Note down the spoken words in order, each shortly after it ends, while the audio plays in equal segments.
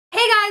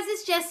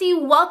it's Jessie.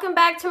 Welcome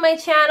back to my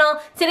channel.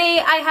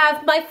 Today I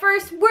have my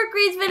first work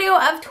reads video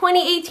of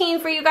 2018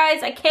 for you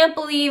guys. I can't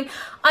believe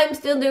I'm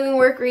still doing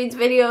work reads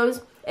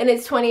videos and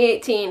it's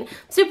 2018.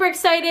 Super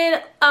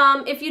excited.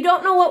 If you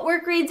don't know what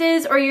work reads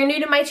is or you're new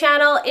to my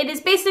channel, it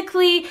is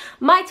basically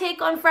my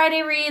take on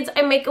Friday reads.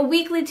 I make a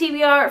weekly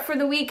TBR for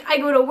the week I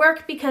go to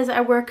work because I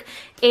work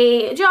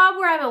a job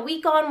where I'm a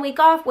week on, week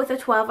off with a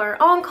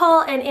 12-hour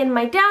on-call, and in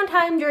my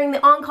downtime during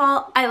the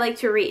on-call, I like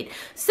to read.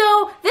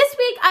 So this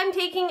week I'm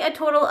taking a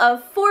total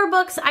of 4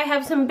 books. I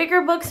have some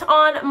bigger books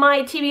on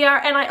my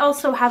TBR, and I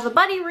also have a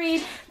buddy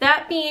read,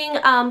 that being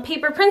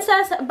Paper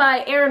Princess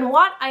by Erin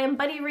Watt. I am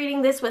buddy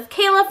reading this with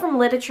Kayla from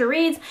Literature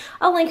Reads.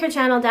 I'll link her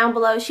channel down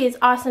below. She is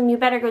awesome. You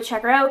better go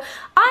check her out.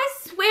 I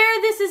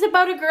swear this is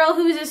about a girl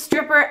who's a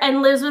stripper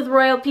and lives with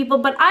royal people,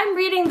 but I'm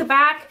reading the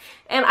back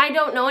and I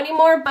don't know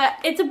anymore, but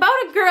it's about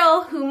a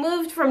girl who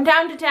moved from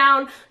town to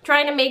town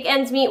trying to make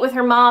ends meet with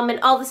her mom,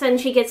 and all of a sudden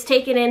she gets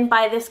taken in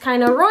by this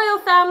kind of royal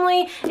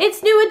family.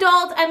 It's new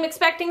adult. I'm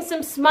expecting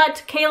some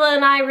smut. Kayla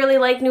and I really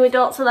like new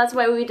adult, so that's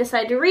why we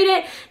decided to read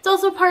it. It's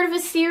also part of a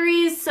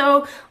series,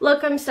 so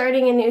look, I'm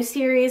starting a new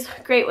series.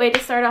 Great way to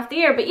start off the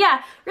year. But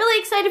yeah,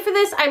 really excited for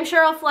this. I'm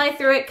sure I'll fly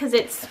through it because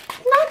it's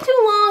not too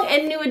long,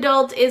 and new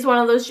adult is one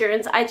of those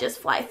genres I just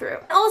fly through.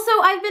 Also,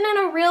 I've been in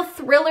a real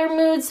thriller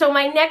mood, so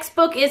my next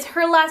book is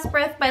Her Last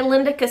Breath by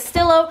Linda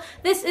Castillo.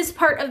 This is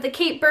part of the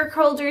Kate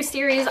Burkholder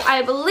series.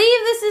 I believe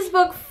this is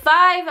book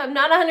 5. I'm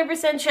not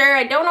 100% sure.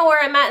 I don't know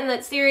where I'm at in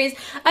that series.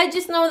 I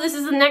just know this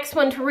is the next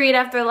one to read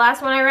after the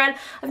last one I read.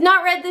 I've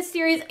not read this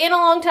series in a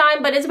long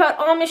time, but it's about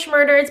Amish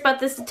murder. It's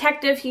about this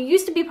detective who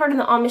used to be part of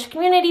the Amish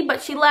community,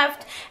 but she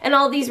left, and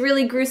all these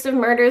really gruesome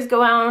murders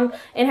go on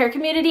in her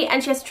community,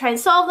 and she has to try and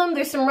solve them.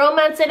 There's some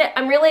romance in it.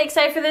 I'm really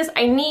excited for this.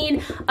 I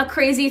need a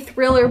crazy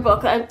thriller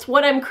book. That's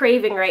what I'm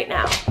craving right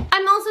now.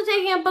 I'm also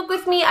taking a book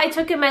with me I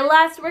took in my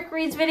last work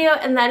reads video,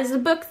 and that is The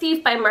Book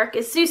Thief by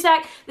Marcus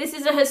Zusak. This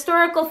is a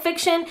historical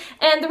fiction,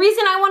 and the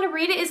reason I want to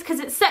read it is because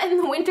it's set in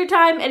the winter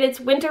time, and it's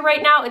winter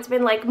right now. It's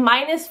been like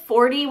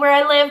 -40 where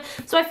I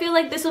live, so I feel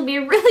like this will be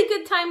a really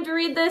good time to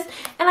read this,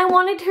 and I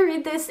wanted to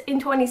read this in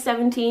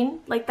 2017.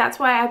 Like, that's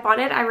why I bought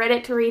it. I read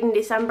it to read in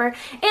December,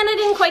 and I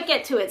didn't quite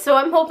get to it, so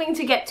I'm hoping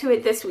to get to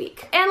it this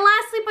week. And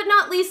lastly but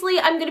not leastly,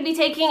 I'm going to be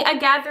taking A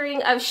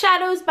Gathering of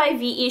Shadows by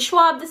V.E.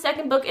 Schwab, the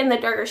second book in the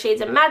Darker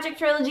Shades of Magic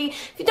trilogy.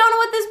 If you don't know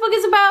what this book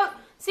is about,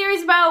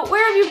 series about,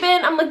 where have you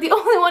been? I'm like the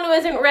only one who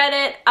hasn't read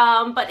it,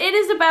 but it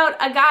is about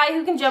a guy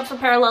who can jump for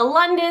parallel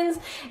Londons,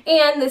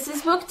 and this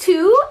is book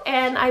 2,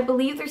 and I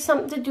believe there's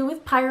something to do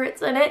with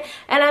pirates in it,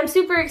 and I'm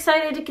super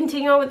excited to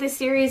continue on with this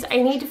series. I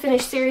need to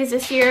finish series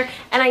this year,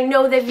 and I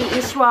know that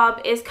V.E.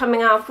 Schwab is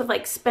coming off with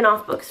like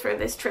spin-off books for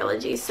this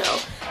trilogy, so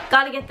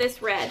gotta get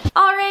this read.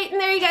 Alright, and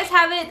there you guys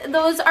have it.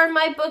 Those are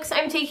my books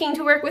I'm taking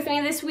to work with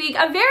me this week.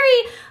 A very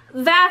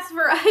vast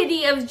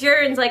variety of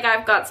genres. Like,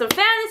 I've got some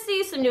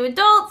fantasy, some new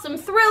adult, some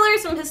thriller,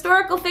 some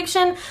historical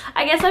fiction.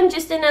 I guess I'm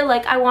just in a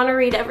like I want to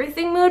read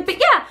everything mood, but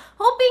yeah,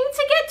 hoping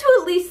to get to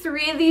at least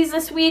 3 of these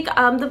this week.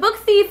 The Book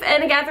Thief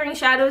and A Gathering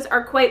Shadows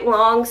are quite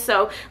long,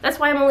 so that's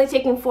why I'm only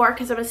taking 4,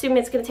 because I'm assuming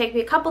it's going to take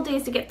me a couple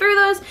days to get through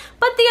those,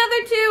 but the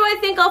other 2 I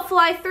think I'll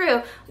fly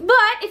through.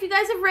 But if you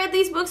guys have read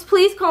these books,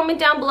 please comment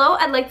down below.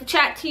 I'd like to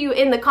chat to you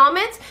in the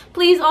comments.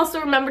 Please also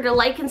remember to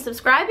like and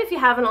subscribe if you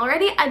haven't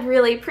already. I'd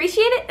really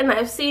appreciate it, and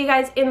I'll see you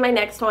guys in my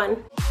next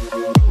one.